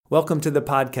Welcome to the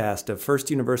podcast of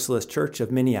First Universalist Church of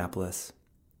Minneapolis.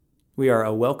 We are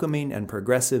a welcoming and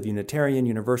progressive Unitarian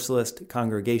Universalist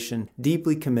congregation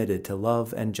deeply committed to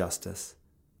love and justice.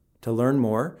 To learn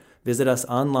more, visit us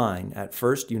online at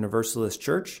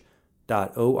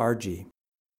firstuniversalistchurch.org.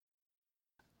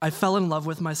 I fell in love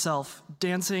with myself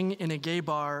dancing in a gay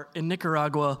bar in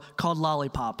Nicaragua called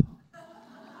Lollipop.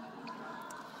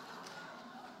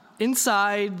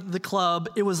 Inside the club,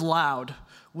 it was loud,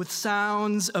 with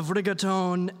sounds of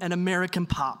reggaeton and American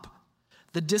pop.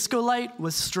 The disco light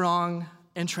was strong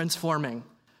and transforming.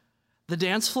 The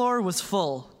dance floor was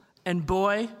full, and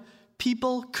boy,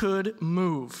 people could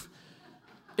move.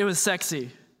 It was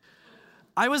sexy.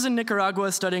 I was in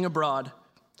Nicaragua studying abroad.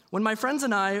 When my friends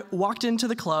and I walked into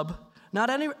the club, not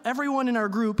everyone in our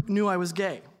group knew I was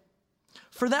gay.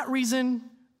 For that reason,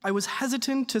 I was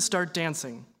hesitant to start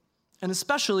dancing, and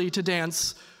especially to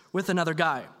dance with another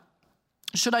guy.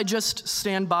 Should I just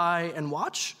stand by and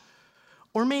watch?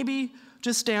 Or maybe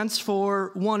just dance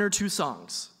for one or two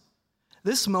songs?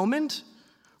 This moment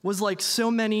was like so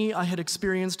many I had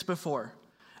experienced before.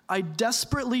 I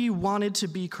desperately wanted to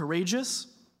be courageous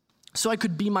so I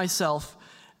could be myself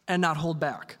and not hold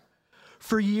back.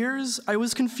 For years, I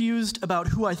was confused about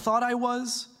who I thought I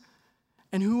was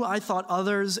and who I thought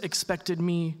others expected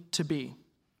me to be.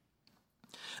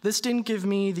 This didn't give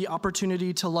me the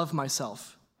opportunity to love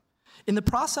myself. In the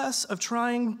process of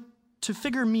trying to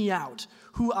figure me out,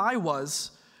 who I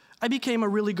was, I became a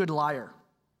really good liar.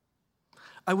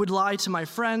 I would lie to my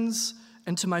friends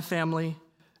and to my family,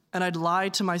 and I'd lie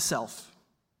to myself.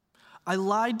 I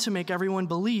lied to make everyone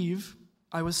believe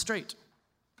I was straight.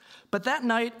 But that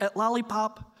night at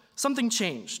Lollipop, something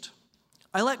changed.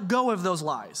 I let go of those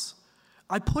lies.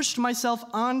 I pushed myself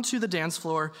onto the dance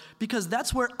floor because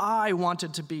that's where I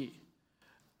wanted to be.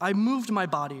 I moved my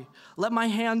body, let my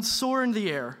hands soar in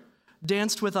the air,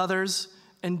 danced with others,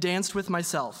 and danced with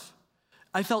myself.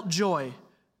 I felt joy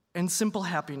and simple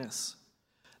happiness.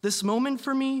 This moment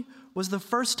for me was the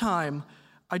first time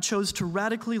I chose to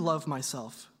radically love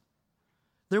myself.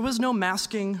 There was no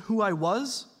masking who I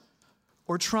was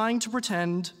or trying to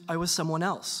pretend I was someone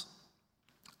else.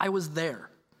 I was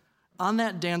there, on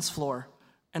that dance floor,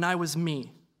 and I was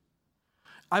me.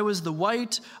 I was the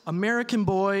white American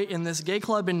boy in this gay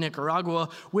club in Nicaragua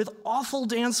with awful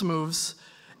dance moves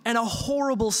and a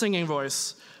horrible singing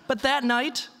voice. But that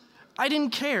night, I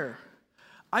didn't care.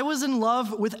 I was in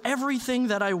love with everything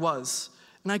that I was,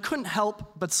 and I couldn't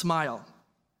help but smile.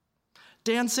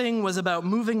 Dancing was about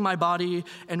moving my body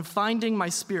and finding my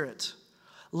spirit.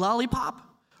 Lollipop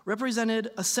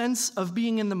represented a sense of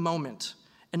being in the moment,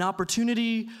 an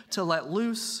opportunity to let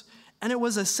loose, and it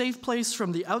was a safe place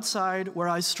from the outside where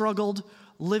I struggled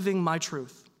living my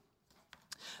truth.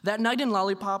 That night in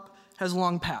Lollipop has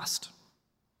long passed.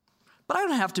 But I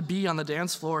don't have to be on the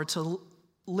dance floor to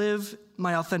live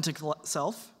my authentic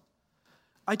self.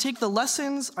 I take the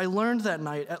lessons I learned that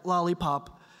night at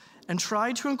Lollipop and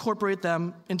try to incorporate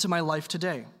them into my life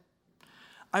today.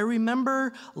 I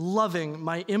remember loving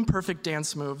my imperfect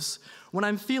dance moves when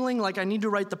I'm feeling like I need to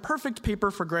write the perfect paper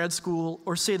for grad school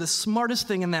or say the smartest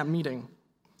thing in that meeting.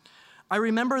 I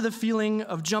remember the feeling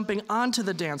of jumping onto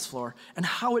the dance floor and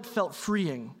how it felt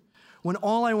freeing when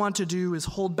all I want to do is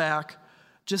hold back,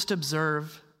 just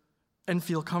observe, and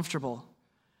feel comfortable.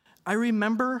 I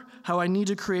remember how I need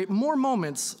to create more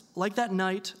moments like that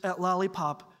night at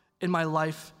Lollipop in my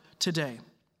life today.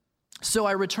 So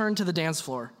I return to the dance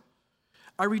floor.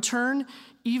 I return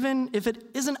even if it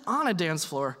isn't on a dance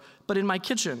floor, but in my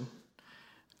kitchen.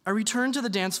 I return to the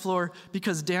dance floor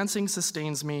because dancing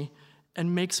sustains me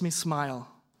and makes me smile.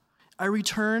 I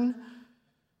return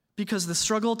because the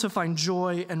struggle to find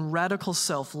joy and radical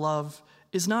self-love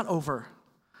is not over.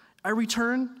 I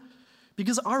return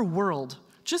because our world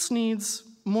just needs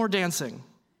more dancing.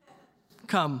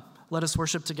 Come, let us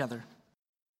worship together.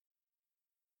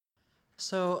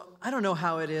 So I don't know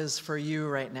how it is for you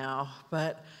right now,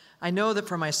 but I know that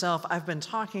for myself, I've been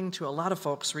talking to a lot of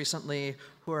folks recently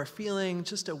who are feeling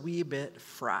just a wee bit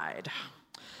fried.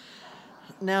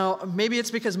 Now, maybe it's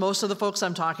because most of the folks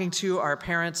I'm talking to are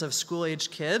parents of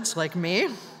school-age kids like me,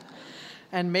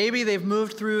 and maybe they've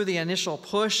moved through the initial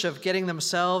push of getting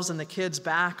themselves and the kids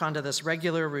back onto this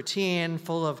regular routine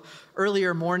full of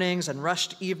earlier mornings and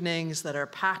rushed evenings that are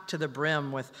packed to the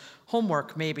brim with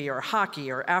homework maybe, or hockey,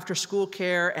 or after-school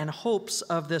care, and hopes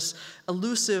of this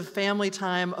elusive family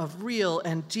time of real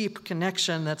and deep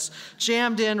connection that's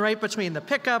jammed in right between the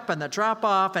pickup and the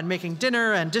drop-off and making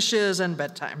dinner and dishes and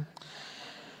bedtime.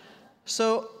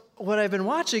 So what I've been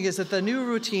watching is that the new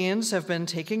routines have been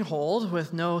taking hold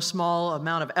with no small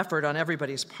amount of effort on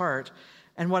everybody's part,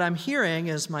 And what I'm hearing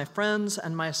is my friends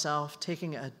and myself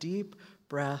taking a deep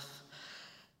breath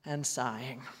and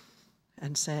sighing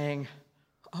and saying,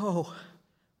 oh,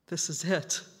 this is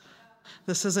it.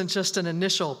 This isn't just an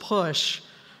initial push.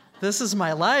 This is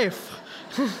my life.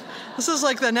 This is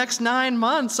like the next 9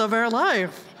 months of our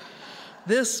life.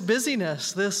 This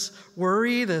busyness, this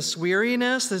worry, this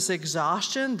weariness, this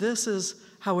exhaustion, this is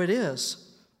how it is.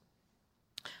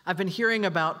 I've been hearing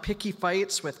about picky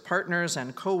fights with partners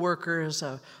and coworkers,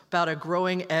 about a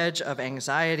growing edge of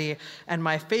anxiety, and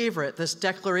my favorite, this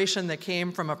declaration that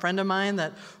came from a friend of mine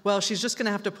that, well, she's just going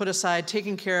to have to put aside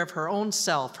taking care of her own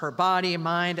self, her body,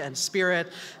 mind, and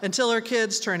spirit, until her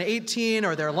kids turn 18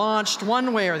 or they're launched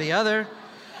one way or the other.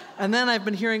 And then I've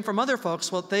been hearing from other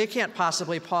folks, well, they can't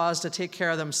possibly pause to take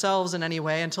care of themselves in any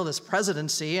way until this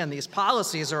presidency and these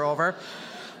policies are over.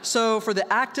 So for the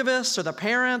activists or the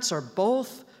parents or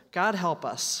both, God help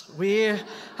us. We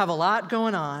have a lot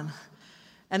going on.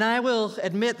 And I will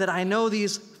admit that I know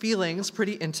these feelings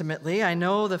pretty intimately. I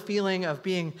know the feeling of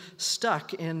being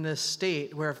stuck in this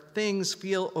state where things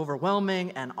feel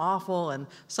overwhelming and awful, and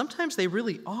sometimes they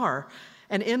really are.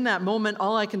 And in that moment,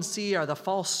 all I can see are the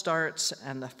false starts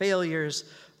and the failures,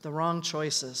 the wrong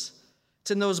choices.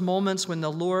 It's in those moments when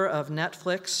the lure of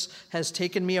Netflix has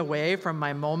taken me away from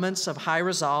my moments of high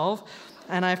resolve,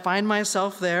 and I find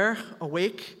myself there,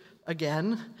 awake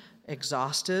again,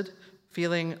 exhausted,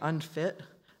 feeling unfit,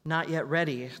 not yet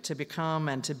ready to become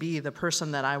and to be the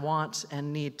person that I want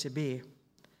and need to be.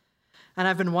 And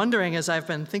I've been wondering, as I've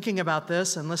been thinking about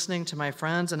this and listening to my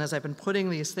friends, and as I've been putting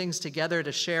these things together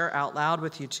to share out loud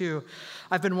with you too,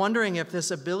 I've been wondering if this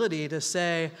ability to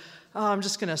say, oh, I'm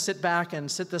just going to sit back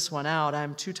and sit this one out,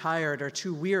 I'm too tired or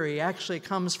too weary, actually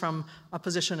comes from a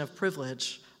position of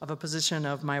privilege, of a position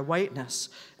of my whiteness,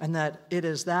 and that it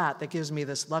is that gives me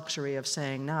this luxury of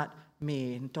saying, not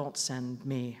me, don't send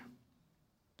me.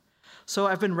 So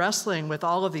I've been wrestling with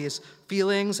all of these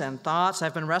feelings and thoughts.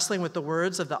 I've been wrestling with the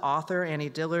words of the author, Annie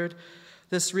Dillard,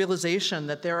 this realization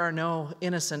that there are no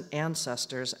innocent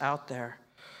ancestors out there,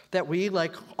 that we,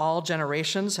 like all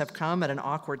generations, have come at an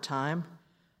awkward time,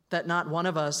 that not one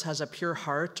of us has a pure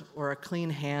heart or a clean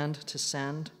hand to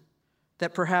send,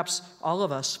 that perhaps all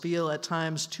of us feel at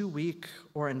times too weak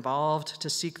or involved to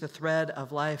seek the thread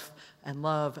of life and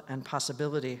love and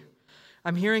possibility.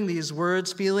 I'm hearing these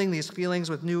words, feeling these feelings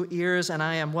with new ears, and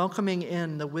I am welcoming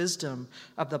in the wisdom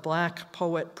of the Black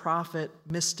poet, prophet,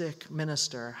 mystic,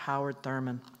 minister, Howard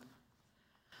Thurman.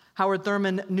 Howard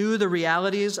Thurman knew the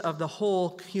realities of the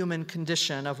whole human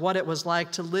condition, of what it was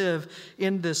like to live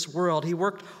in this world. He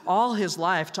worked all his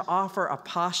life to offer a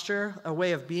posture, a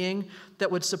way of being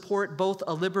that would support both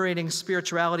a liberating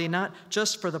spirituality, not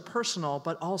just for the personal,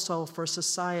 but also for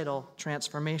societal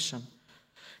transformation.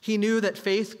 He knew that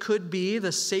faith could be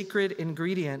the sacred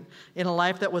ingredient in a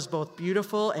life that was both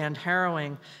beautiful and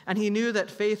harrowing, and he knew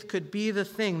that faith could be the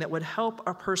thing that would help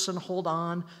a person hold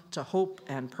on to hope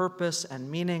and purpose and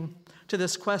meaning, to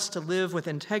this quest to live with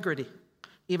integrity,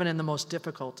 even in the most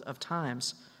difficult of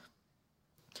times.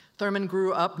 Thurman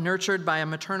grew up nurtured by a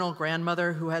maternal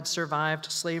grandmother who had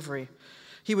survived slavery.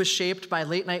 He was shaped by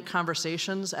late-night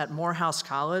conversations at Morehouse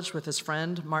College with his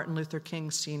friend Martin Luther King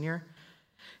Sr.,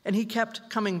 and he kept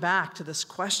coming back to this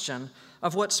question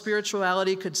of what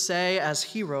spirituality could say, as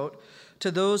he wrote, to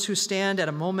those who stand at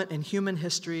a moment in human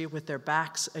history with their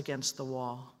backs against the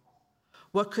wall.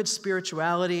 What could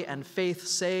spirituality and faith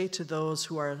say to those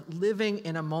who are living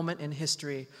in a moment in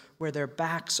history where their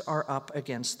backs are up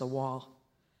against the wall?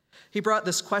 He brought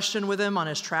this question with him on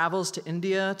his travels to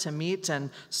India to meet and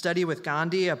study with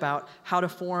Gandhi about how to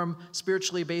form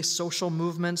spiritually based social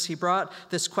movements. He brought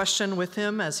this question with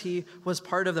him as he was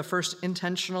part of the first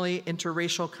intentionally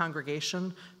interracial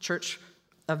congregation, Church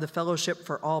of the Fellowship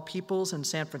for All Peoples in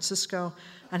San Francisco.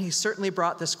 And he certainly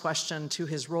brought this question to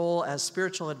his role as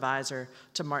spiritual advisor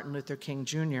to Martin Luther King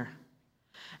Jr.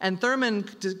 And Thurman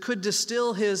could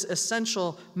distill his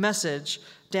essential message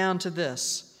down to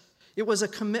this. It was a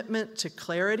commitment to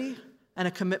clarity and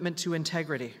a commitment to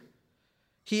integrity.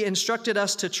 He instructed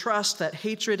us to trust that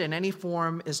hatred in any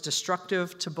form is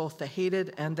destructive to both the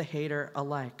hated and the hater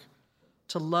alike,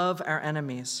 to love our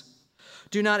enemies.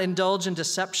 Do not indulge in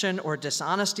deception or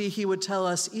dishonesty, he would tell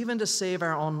us, even to save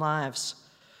our own lives.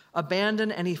 Abandon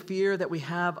any fear that we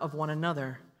have of one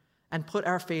another and put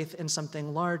our faith in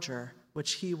something larger,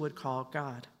 which he would call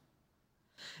God.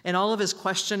 In all of his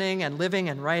questioning and living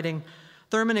and writing,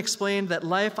 Thurman explained that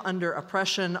life under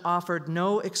oppression offered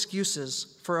no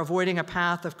excuses for avoiding a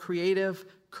path of creative,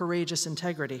 courageous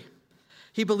integrity.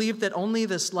 He believed that only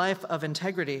this life of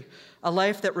integrity, a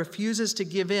life that refuses to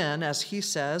give in, as he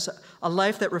says, a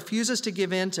life that refuses to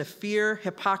give in to fear,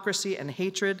 hypocrisy, and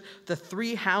hatred, the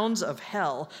three hounds of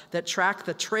hell that track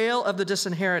the trail of the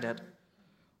disinherited.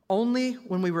 Only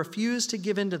when we refuse to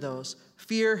give in to those,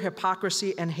 fear,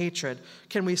 hypocrisy, and hatred,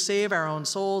 can we save our own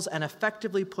souls and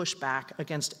effectively push back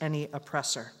against any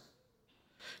oppressor.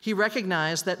 He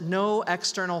recognized that no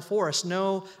external force,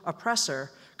 no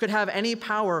oppressor, could have any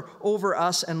power over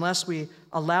us unless we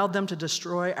allowed them to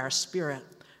destroy our spirit,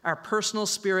 our personal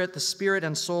spirit, the spirit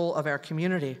and soul of our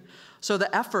community. So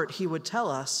the effort, he would tell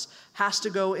us, has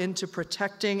to go into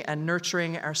protecting and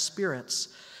nurturing our spirits,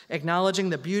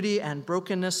 acknowledging the beauty and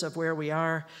brokenness of where we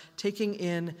are, taking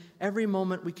in every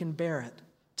moment we can bear it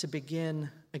to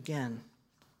begin again.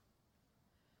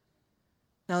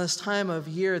 Now, this time of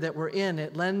year that we're in,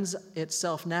 it lends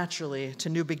itself naturally to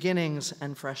new beginnings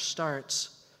and fresh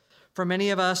starts. For many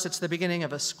of us, it's the beginning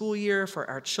of a school year for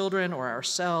our children or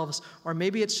ourselves, or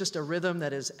maybe it's just a rhythm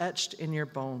that is etched in your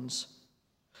bones.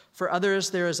 For others,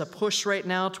 there is a push right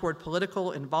now toward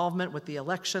political involvement with the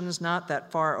elections not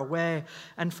that far away.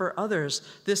 And for others,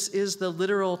 this is the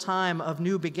literal time of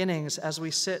new beginnings as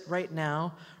we sit right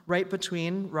now, right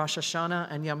between Rosh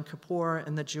Hashanah and Yom Kippur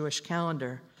in the Jewish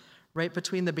calendar, right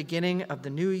between the beginning of the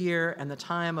new year and the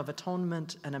time of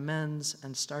atonement and amends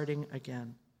and starting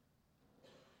again.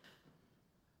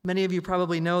 Many of you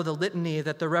probably know the litany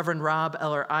that the Reverend Rob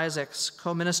Eller Isaacs,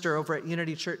 co-minister over at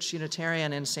Unity Church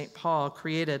Unitarian in St. Paul,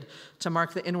 created to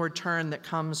mark the inward turn that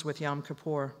comes with Yom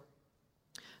Kippur.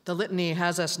 The litany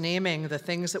has us naming the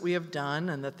things that we have done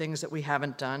and the things that we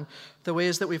haven't done, the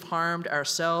ways that we've harmed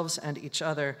ourselves and each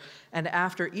other. And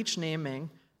after each naming,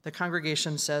 the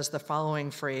congregation says the following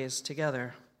phrase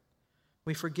together: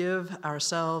 "We forgive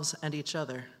ourselves and each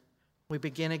other. We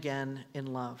begin again in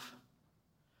love."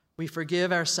 We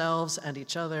forgive ourselves and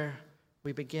each other.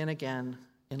 We begin again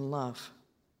in love.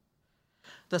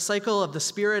 The cycle of the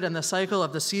Spirit and the cycle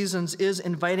of the seasons is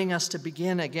inviting us to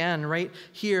begin again right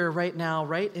here, right now,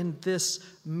 right in this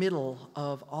middle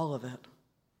of all of it.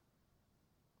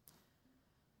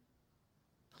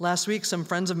 Last week, some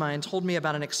friends of mine told me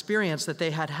about an experience that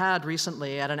they had had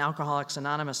recently at an Alcoholics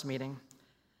Anonymous meeting.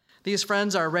 These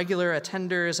friends are regular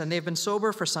attenders, and they've been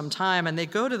sober for some time, and they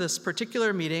go to this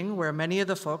particular meeting where many of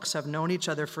the folks have known each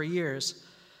other for years.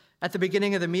 At the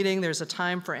beginning of the meeting, there's a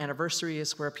time for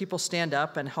anniversaries where people stand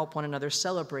up and help one another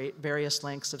celebrate various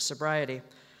lengths of sobriety.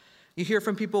 You hear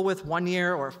from people with 1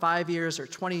 year or 5 years or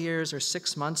 20 years or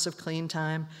 6 months of clean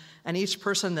time, and each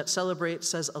person that celebrates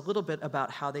says a little bit about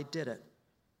how they did it.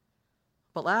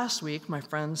 But last week, my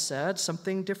friends said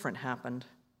something different happened.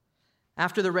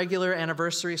 After the regular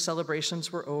anniversary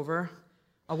celebrations were over,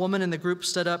 a woman in the group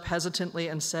stood up hesitantly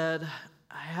and said,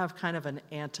 "I have kind of an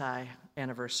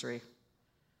anti-anniversary.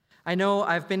 I know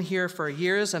I've been here for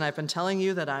years and I've been telling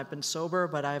you that I've been sober,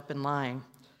 but I've been lying.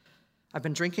 I've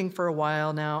been drinking for a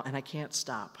while now and I can't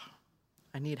stop.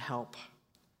 I need help."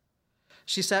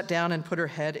 She sat down and put her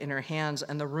head in her hands,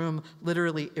 and the room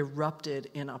literally erupted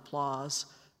in applause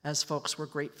as folks were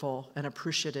grateful and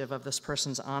appreciative of this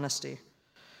person's honesty.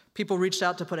 People reached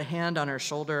out to put a hand on her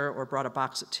shoulder or brought a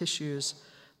box of tissues.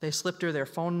 They slipped her their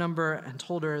phone number and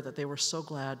told her that they were so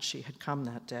glad she had come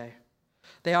that day.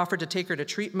 They offered to take her to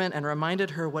treatment and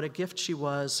reminded her what a gift she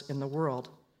was in the world.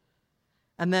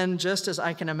 And then, just as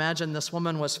I can imagine this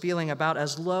woman was feeling about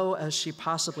as low as she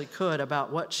possibly could about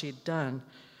what she'd done,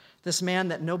 this man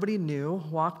that nobody knew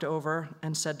walked over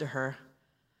and said to her,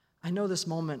 "I know this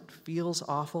moment feels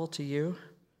awful to you,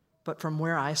 but from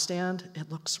where I stand, it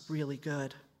looks really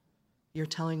good. You're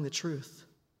telling the truth.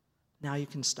 Now you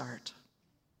can start."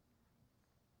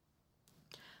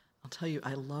 I'll tell you,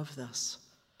 I love this.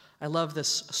 I love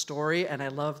this story, and I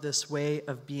love this way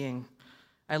of being.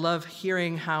 I love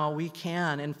hearing how we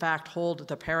can, in fact, hold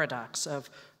the paradox of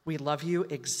we love you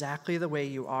exactly the way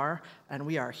you are, and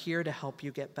we are here to help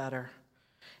you get better.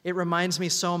 It reminds me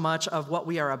so much of what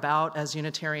we are about as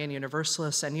Unitarian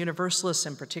Universalists, and Universalists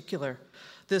in particular.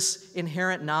 This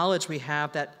inherent knowledge we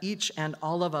have that each and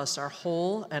all of us are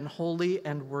whole and holy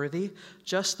and worthy,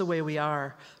 just the way we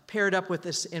are, paired up with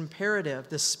this imperative,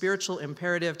 this spiritual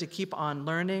imperative to keep on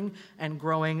learning and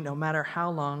growing no matter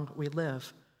how long we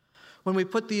live. When we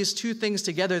put these two things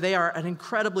together, they are an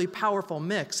incredibly powerful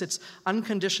mix. It's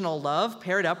unconditional love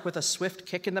paired up with a swift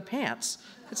kick in the pants.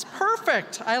 It's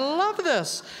perfect. I love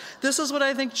this. This is what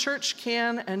I think church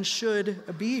can and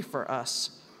should be for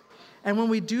us. And when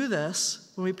we do this,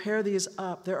 when we pair these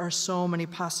up, there are so many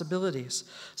possibilities,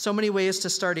 so many ways to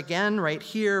start again right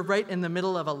here, right in the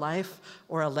middle of a life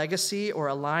or a legacy or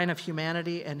a line of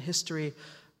humanity and history,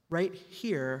 right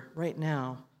here, right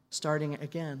now, starting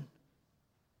again.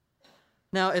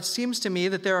 Now, it seems to me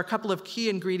that there are a couple of key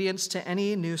ingredients to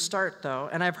any new start, though,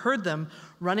 and I've heard them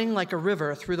running like a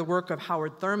river through the work of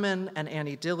Howard Thurman and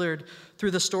Annie Dillard,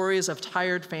 through the stories of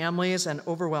tired families and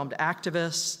overwhelmed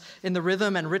activists, in the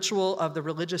rhythm and ritual of the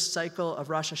religious cycle of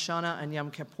Rosh Hashanah and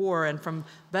Yom Kippur, and from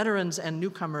veterans and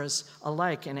newcomers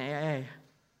alike in AA.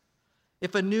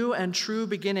 If a new and true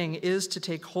beginning is to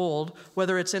take hold,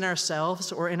 whether it's in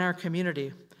ourselves or in our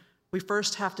community, we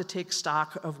first have to take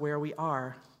stock of where we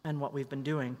are and what we've been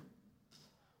doing.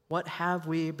 What have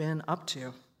we been up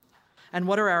to? And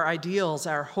what are our ideals,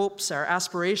 our hopes, our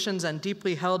aspirations, and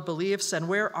deeply held beliefs? And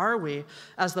where are we,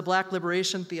 as the Black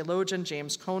liberation theologian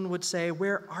James Cone would say,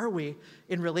 where are we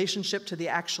in relationship to the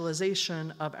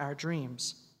actualization of our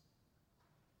dreams?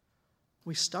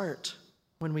 We start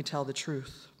when we tell the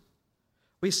truth.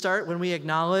 We start when we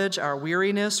acknowledge our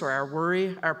weariness or our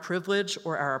worry, our privilege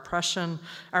or our oppression,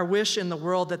 our wish in the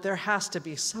world that there has to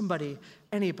be somebody,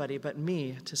 anybody but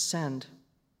me, to send.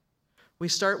 We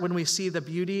start when we see the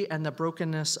beauty and the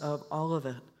brokenness of all of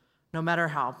it, no matter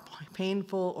how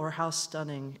painful or how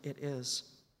stunning it is.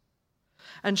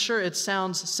 And sure, it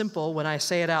sounds simple when I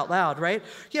say it out loud, right?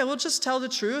 Yeah, we'll just tell the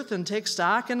truth and take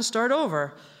stock and start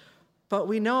over. But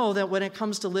we know that when it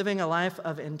comes to living a life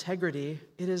of integrity,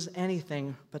 it is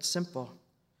anything but simple.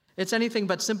 It's anything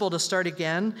but simple to start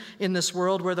again in this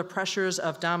world where the pressures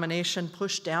of domination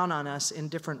push down on us in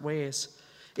different ways.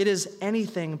 It is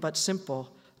anything but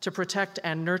simple to protect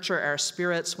and nurture our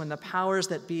spirits when the powers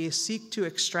that be seek to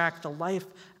extract the life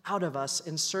out of us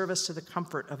in service to the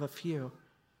comfort of a few.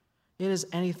 It is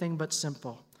anything but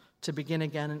simple to begin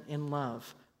again in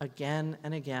love, again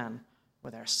and again,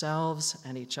 with ourselves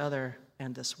and each other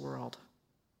and this world.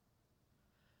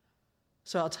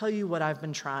 So I'll tell you what I've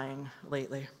been trying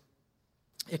lately.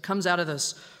 It comes out of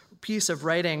this piece of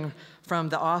writing from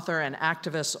the author and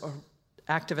activist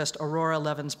Aurora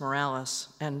Levins Morales,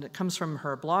 and it comes from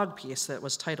her blog piece that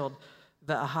was titled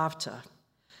Ve'ahavta.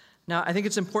 Now, I think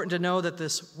it's important to know that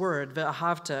this word,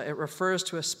 Ve'ahavta, it refers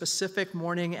to a specific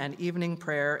morning and evening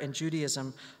prayer in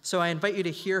Judaism. So I invite you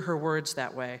to hear her words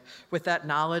that way, with that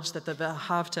knowledge that the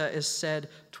Ve'ahavta is said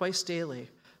twice daily.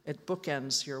 It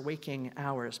bookends your waking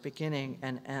hours, beginning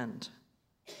and end.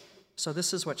 So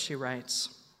this is what she writes.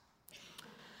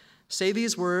 Say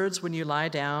these words when you lie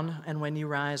down and when you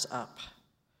rise up,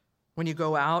 when you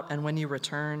go out and when you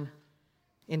return,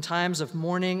 in times of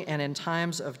mourning and in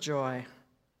times of joy.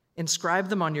 Inscribe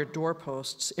them on your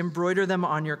doorposts, embroider them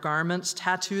on your garments,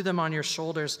 tattoo them on your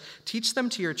shoulders, teach them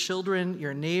to your children,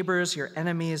 your neighbors, your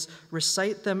enemies,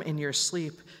 recite them in your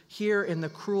sleep, here in the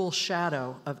cruel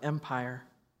shadow of empire.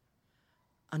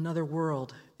 Another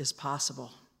world is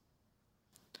possible.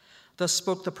 Thus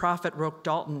spoke the prophet Roque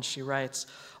Dalton, she writes.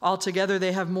 Altogether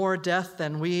they have more death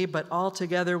than we, but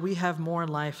altogether we have more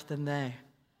life than they.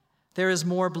 There is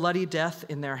more bloody death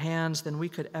in their hands than we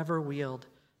could ever wield,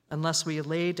 unless we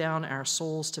lay down our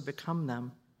souls to become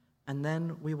them, and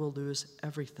then we will lose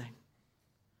everything.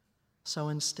 So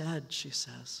instead, she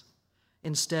says,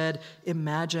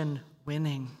 imagine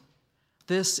winning.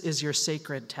 This is your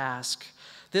sacred task.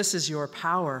 This is your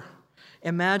power.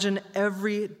 Imagine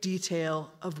every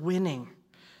detail of winning,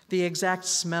 the exact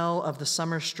smell of the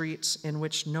summer streets in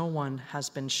which no one has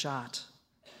been shot,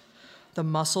 the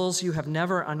muscles you have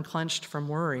never unclenched from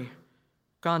worry,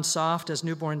 gone soft as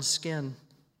newborn skin,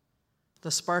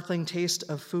 the sparkling taste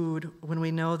of food when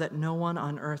we know that no one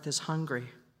on earth is hungry,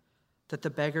 that the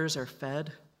beggars are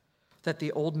fed, that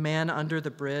the old man under the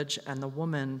bridge and the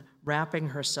woman wrapping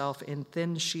herself in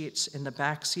thin sheets in the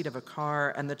back seat of a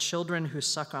car and the children who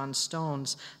suck on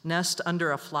stones nest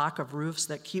under a flock of roofs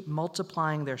that keep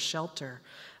multiplying their shelter.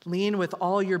 Lean with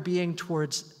all your being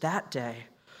towards that day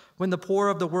when the poor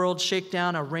of the world shake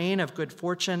down a rain of good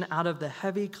fortune out of the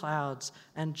heavy clouds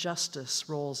and justice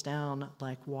rolls down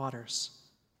like waters.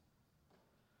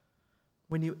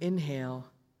 When you inhale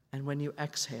and when you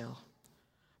exhale,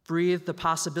 breathe the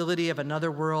possibility of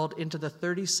another world into the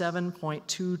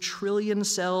 37.2 trillion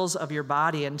cells of your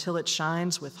body until it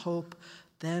shines with hope.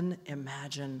 Then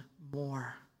imagine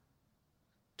more.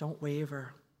 Don't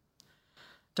waver.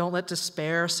 Don't let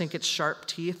despair sink its sharp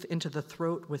teeth into the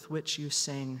throat with which you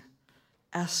sing.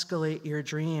 Escalate your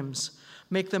dreams.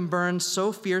 Make them burn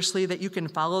so fiercely that you can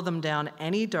follow them down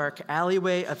any dark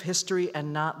alleyway of history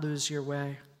and not lose your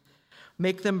way.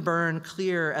 Make them burn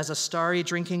clear as a starry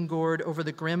drinking gourd over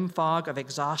the grim fog of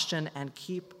exhaustion and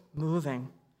keep moving.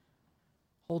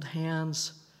 Hold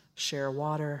hands, share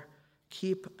water,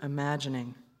 keep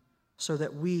imagining so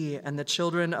that we and the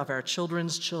children of our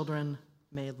children's children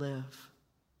may live.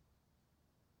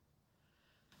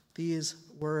 These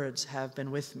words have been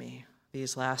with me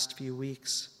these last few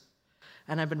weeks.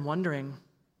 And I've been wondering,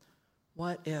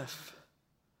 what if?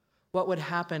 What would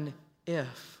happen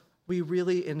if we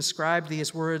really inscribed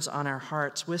these words on our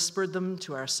hearts, whispered them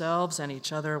to ourselves and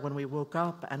each other when we woke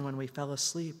up and when we fell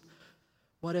asleep?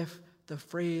 What if the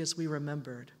phrase we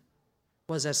remembered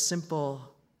was as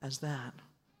simple as that?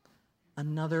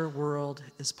 Another world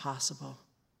is possible.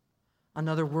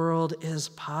 Another world is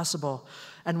possible.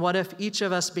 And what if each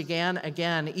of us began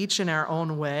again, each in our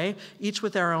own way, each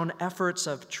with our own efforts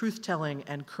of truth-telling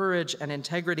and courage and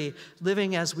integrity,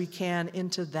 living as we can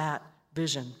into that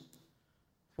vision?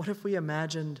 What if we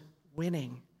imagined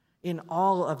winning in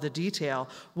all of the detail?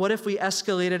 What if we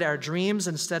escalated our dreams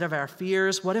instead of our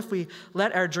fears? What if we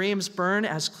let our dreams burn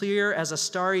as clear as a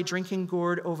starry drinking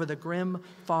gourd over the grim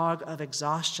fog of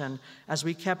exhaustion as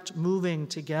we kept moving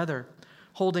together,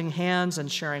 holding hands and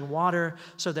sharing water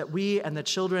so that we and the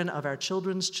children of our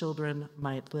children's children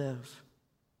might live?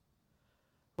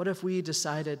 What if we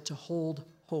decided to hold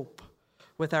hope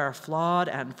with our flawed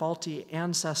and faulty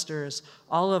ancestors,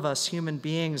 all of us human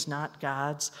beings, not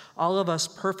gods, all of us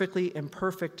perfectly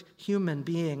imperfect human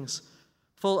beings,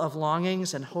 full of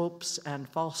longings and hopes and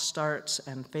false starts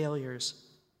and failures?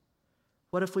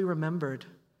 What if we remembered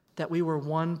that we were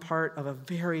one part of a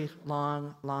very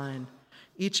long line,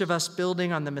 each of us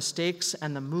building on the mistakes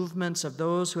and the movements of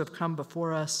those who have come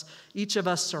before us, each of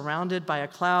us surrounded by a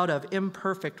cloud of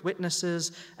imperfect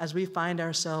witnesses as we find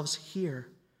ourselves here,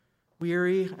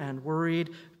 weary and worried,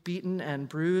 beaten and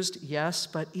bruised, yes,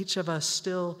 but each of us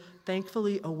still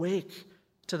thankfully awake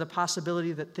to the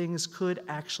possibility that things could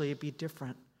actually be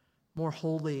different, more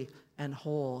holy and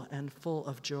whole and full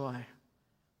of joy.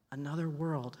 Another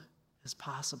world is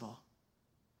possible.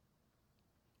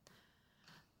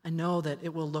 I know that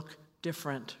it will look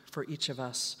different for each of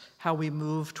us, how we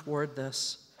move toward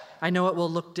this. I know it will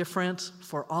look different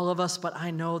for all of us, but I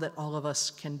know that all of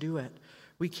us can do it.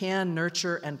 We can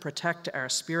nurture and protect our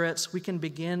spirits. We can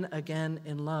begin again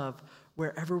in love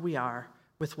wherever we are,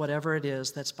 with whatever it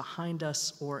is that's behind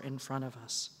us or in front of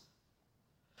us.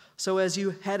 So as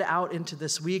you head out into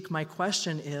this week, my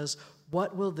question is,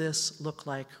 what will this look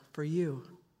like for you?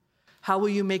 How will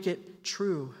you make it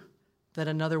true that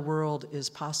another world is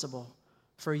possible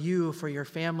for you, for your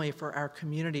family, for our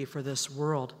community, for this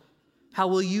world? How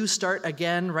will you start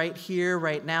again right here,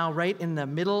 right now, right in the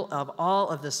middle of all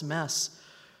of this mess?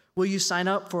 Will you sign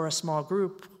up for a small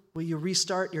group? Will you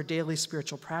restart your daily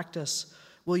spiritual practice?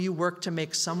 Will you work to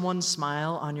make someone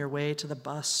smile on your way to the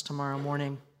bus tomorrow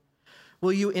morning?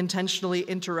 Will you intentionally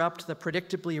interrupt the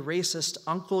predictably racist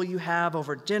uncle you have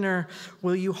over dinner?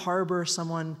 Will you harbor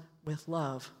someone with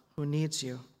love who needs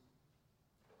you?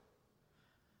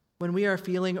 When we are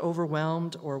feeling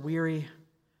overwhelmed or weary,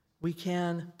 we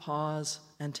can pause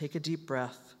and take a deep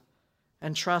breath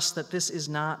and trust that this is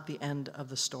not the end of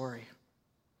the story.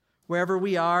 Wherever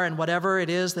we are and whatever it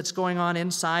is that's going on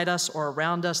inside us or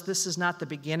around us, this is not the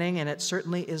beginning, and it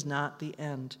certainly is not the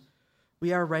end.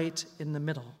 We are right in the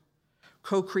middle,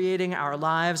 co-creating our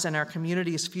lives and our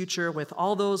community's future with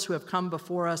all those who have come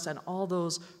before us and all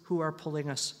those who are pulling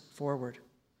us forward.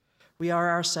 We are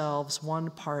ourselves one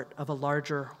part of a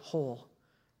larger whole,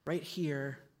 right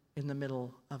here in the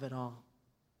middle of it all.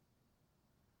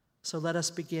 So let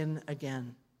us begin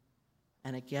again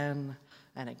and again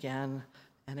and again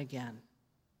and again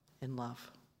in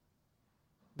love.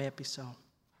 May it be so.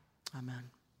 Amen.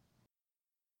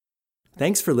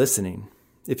 Thanks for listening.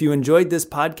 If you enjoyed this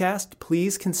podcast,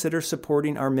 please consider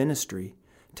supporting our ministry.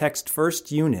 Text First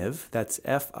Univ, that's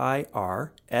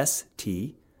FIRST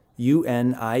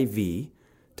UNIV,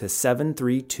 to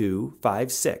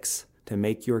 73256 to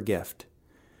make your gift.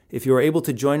 If you are able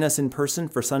to join us in person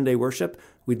for Sunday worship,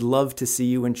 we'd love to see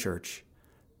you in church.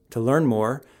 To learn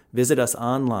more, visit us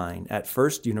online at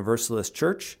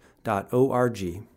firstuniversalistchurch.org.